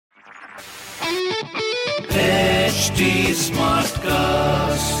HT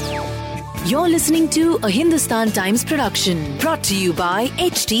Smartcast. You're listening to a Hindustan Times production brought to you by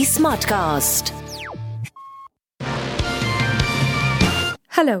HT Smartcast.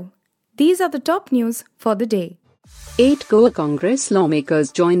 Hello, these are the top news for the day. 8 Goa Congress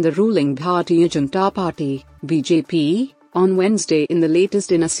lawmakers joined the ruling Bharatiya Janata Party, BJP, on Wednesday in the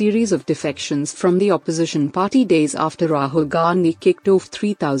latest in a series of defections from the opposition party days after Rahul Gandhi kicked off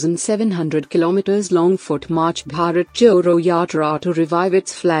 3,700 kilometers long foot march Bharat Jodo Yatra to revive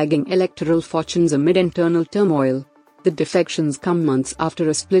its flagging electoral fortunes amid internal turmoil. The defections come months after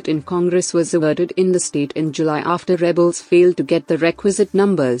a split in Congress was averted in the state in July after rebels failed to get the requisite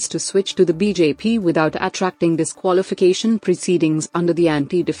numbers to switch to the BJP without attracting disqualification proceedings under the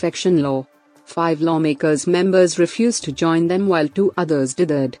anti-defection law. 5 lawmakers members refused to join them while 2 others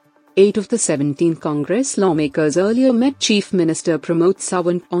did. 8 of the 17 Congress lawmakers earlier met Chief Minister Pramod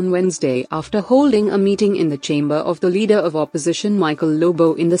Sawant on Wednesday after holding a meeting in the chamber of the Leader of Opposition Michael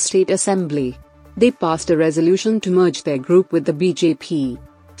Lobo in the State Assembly. They passed a resolution to merge their group with the BJP.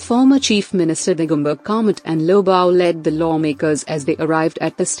 Former Chief Minister Digambar Kamath and Lobo led the lawmakers as they arrived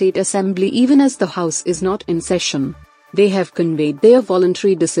at the State Assembly even as the House is not in session. They have conveyed their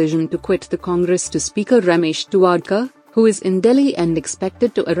voluntary decision to quit the Congress to Speaker Ramesh Tuwadkar, who is in Delhi and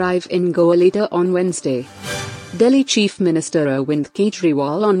expected to arrive in Goa later on Wednesday. Delhi Chief Minister Arvind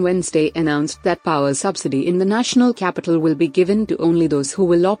Kejriwal on Wednesday announced that power subsidy in the national capital will be given to only those who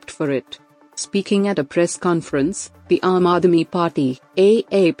will opt for it. Speaking at a press conference, the Aam Aadmi Party,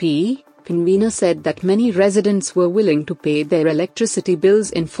 AAP, convener said that many residents were willing to pay their electricity bills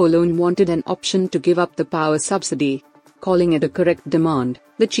in full and wanted an option to give up the power subsidy. Calling it a correct demand,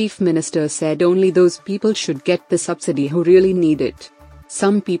 the Chief Minister said only those people should get the subsidy who really need it.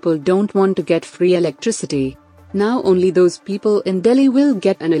 Some people don't want to get free electricity. Now only those people in Delhi will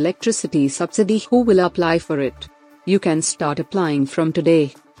get an electricity subsidy who will apply for it. You can start applying from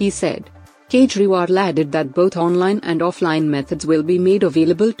today, he said. Kejriwal added that both online and offline methods will be made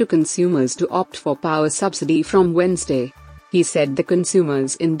available to consumers to opt for power subsidy from Wednesday. He said the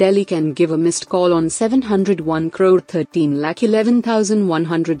consumers in Delhi can give a missed call on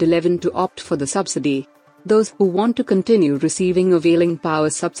 701,13,11,111 to opt for the subsidy. Those who want to continue receiving availing power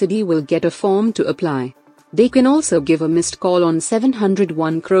subsidy will get a form to apply. They can also give a missed call on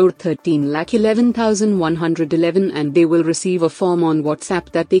 701,13,11,111 and they will receive a form on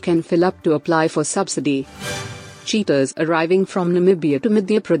WhatsApp that they can fill up to apply for subsidy. Cheetahs arriving from Namibia to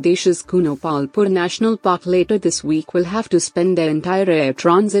Madhya Pradesh's Kunopalpur National Park later this week will have to spend their entire air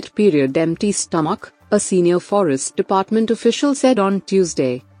transit period empty stomach, a senior Forest Department official said on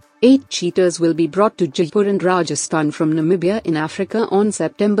Tuesday. 8 cheetahs will be brought to Jaipur and Rajasthan from Namibia in Africa on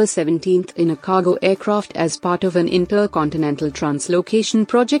September 17 in a cargo aircraft as part of an intercontinental translocation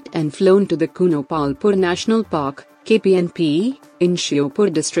project and flown to the Kunopalpur National Park, KPNP, in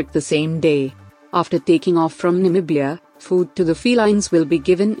Shiopur district the same day. After taking off from Namibia, food to the felines will be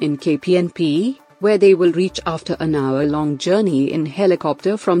given in KPNP, where they will reach after an hour-long journey in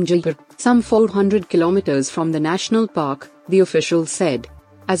helicopter from Jaipur, some 400 kilometers from the national park, the official said.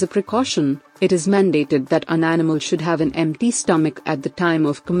 As a precaution, it is mandated that an animal should have an empty stomach at the time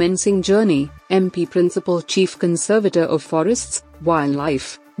of commencing journey, MP Principal Chief Conservator of Forests,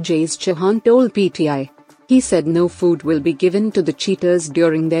 Wildlife, Jayesh Chauhan told PTI. He said no food will be given to the cheetahs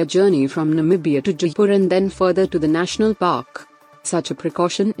during their journey from Namibia to Jaipur and then further to the national park. Such a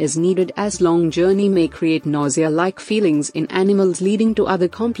precaution is needed as long journey may create nausea-like feelings in animals leading to other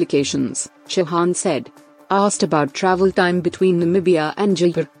complications, Chauhan said. Asked about travel time between Namibia and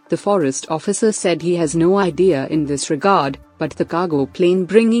Jaipur, the forest officer said he has no idea in this regard, but the cargo plane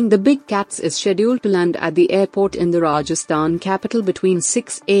bringing the big cats is scheduled to land at the airport in the Rajasthan capital between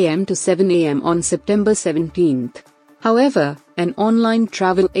 6 am to 7 am on September 17. However, an online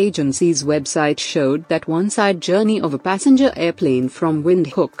travel agency's website showed that one-side journey of a passenger airplane from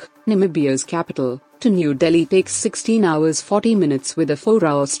Windhoek, Namibia's capital, to New Delhi takes 16 hours 40 minutes with a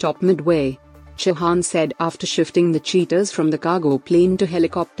 4-hour stop midway. Chauhan said after shifting the cheetahs from the cargo plane to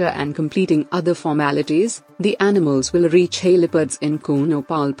helicopter and completing other formalities, the animals will reach helipads in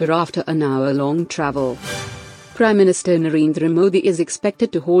Kunopalpur after an hour-long travel. Prime Minister Narendra Modi is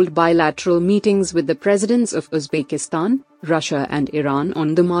expected to hold bilateral meetings with the presidents of Uzbekistan, Russia and Iran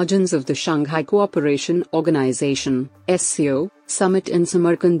on the margins of the Shanghai Cooperation Organization (SCO) summit in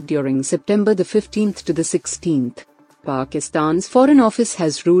Samarkand during September the 15th to the 16th. Pakistan's Foreign Office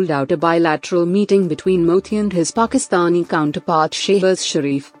has ruled out a bilateral meeting between Modi and his Pakistani counterpart Shehbaz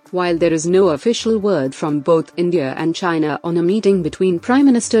Sharif, while there is no official word from both India and China on a meeting between Prime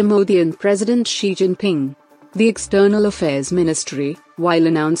Minister Modi and President Xi Jinping. The External Affairs Ministry, while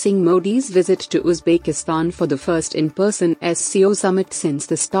announcing Modi's visit to Uzbekistan for the first in-person SCO summit since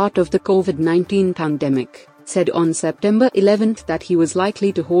the start of the COVID-19 pandemic, said on September 11 that he was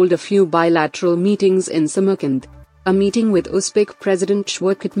likely to hold a few bilateral meetings in Samarkand. A meeting with Uzbek President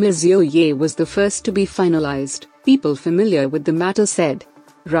Shavkat Mirziyoyev was the first to be finalized, people familiar with the matter said.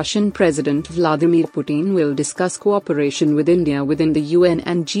 Russian President Vladimir Putin will discuss cooperation with India within the UN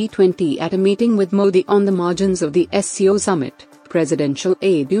and G20 at a meeting with Modi on the margins of the SCO summit, presidential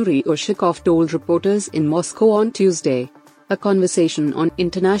aide Yuri Ushakov told reporters in Moscow on Tuesday. A conversation on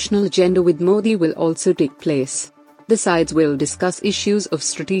international agenda with Modi will also take place. The sides will discuss issues of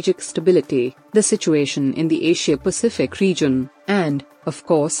strategic stability, the situation in the Asia-Pacific region, and, of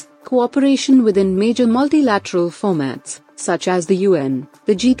course, cooperation within major multilateral formats, such as the UN,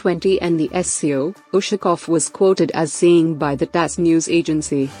 the G20 and the SCO, Ushakov was quoted as saying by the TASS news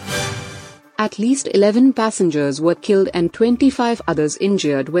agency. At least 11 passengers were killed and 25 others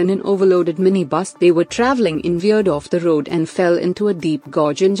injured when an overloaded minibus they were traveling in veered off the road and fell into a deep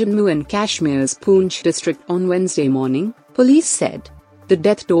gorge in Jammu and Kashmir's Poonch district on Wednesday morning, police said. The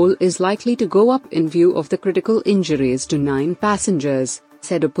death toll is likely to go up in view of the critical injuries to 9 passengers,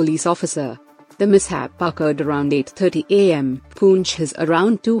 said a police officer. The mishap occurred around 8:30 am. Poonch is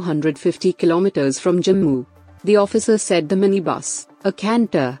around 250 kilometers from Jammu. The officer said the minibus, a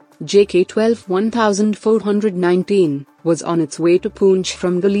Canter JK12 1419, was on its way to Poonch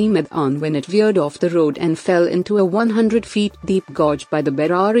from Gali Maidan when it veered off the road and fell into a 100 feet deep gorge by the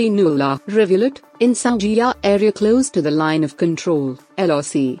Berari Nula rivulet, in Saujia area close to the line of control,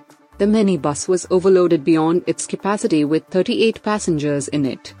 LOC. The minibus was overloaded beyond its capacity with 38 passengers in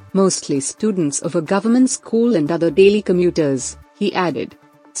it, mostly students of a government school and other daily commuters, he added.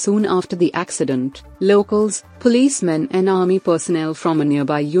 Soon after the accident, locals, policemen and army personnel from a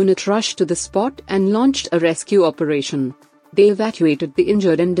nearby unit rushed to the spot and launched a rescue operation. They evacuated the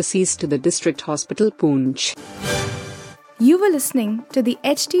injured and deceased to the district hospital Poonch. You were listening to the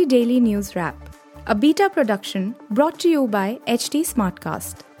HT Daily News Wrap, a beta production brought to you by HT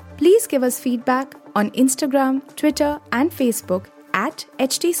Smartcast. Please give us feedback on Instagram, Twitter and Facebook at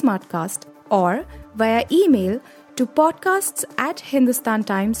HT Smartcast or via email to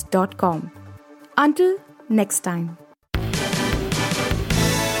podcasts@hindustantimes.com. Until next time.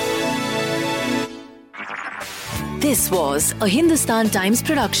 This was a Hindustan Times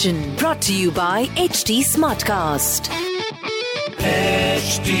production brought to you by HT Smartcast.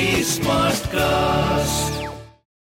 HT Smartcast.